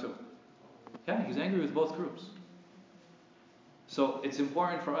with them too? Yeah, He's angry with both groups. So it's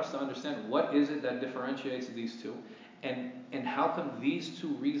important for us to understand what is it that differentiates these two, and how come these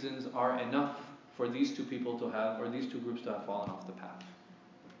two reasons are enough for these two people to have, or these two groups to have fallen off the path.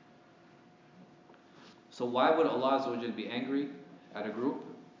 So why would Allah Azza wa Jalla be angry at a group?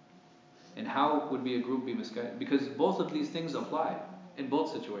 And how would a group be misguided? Because both of these things apply in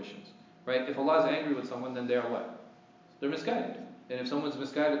both situations. Right? If Allah is angry with someone, then they are what? They're misguided. And if someone's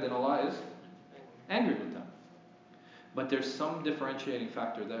misguided, then Allah is angry with them. But there's some differentiating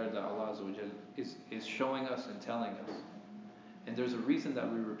factor there that Allah Azza wa Jalla is showing us and telling us. And there's a reason that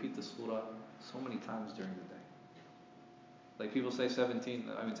we repeat the surah so many times during the day. Like people say 17,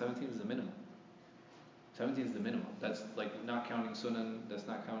 17 is the minimum. 17 is the minimum. That's like not counting sunan, that's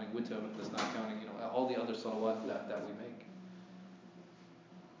not counting witr, that's not counting, all the other salawat that we make.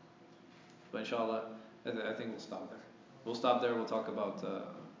 But inshallah, I think we'll stop there. We'll stop there, we'll talk about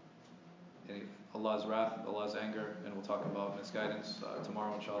Allah's wrath, Allah's anger, and we'll talk about misguidance.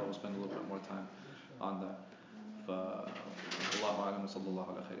 Tomorrow, inshallah, we'll spend a little bit more time on that. فالله أعلم وصلى الله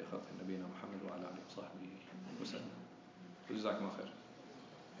على خير خلق نبينا محمد وعلى آله وصحبه وسلم. جزاكم الله خير.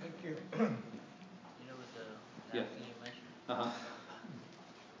 Thank you. With the last thing you mentioned.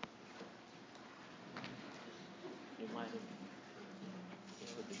 Just reminded me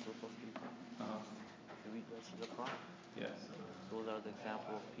with the group of people. You read the rest of the Quran. Yes. Those are the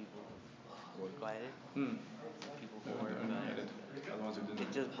example of people who were guided. People who were guided.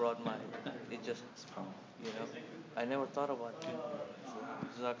 It just brought I never thought about it.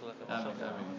 So,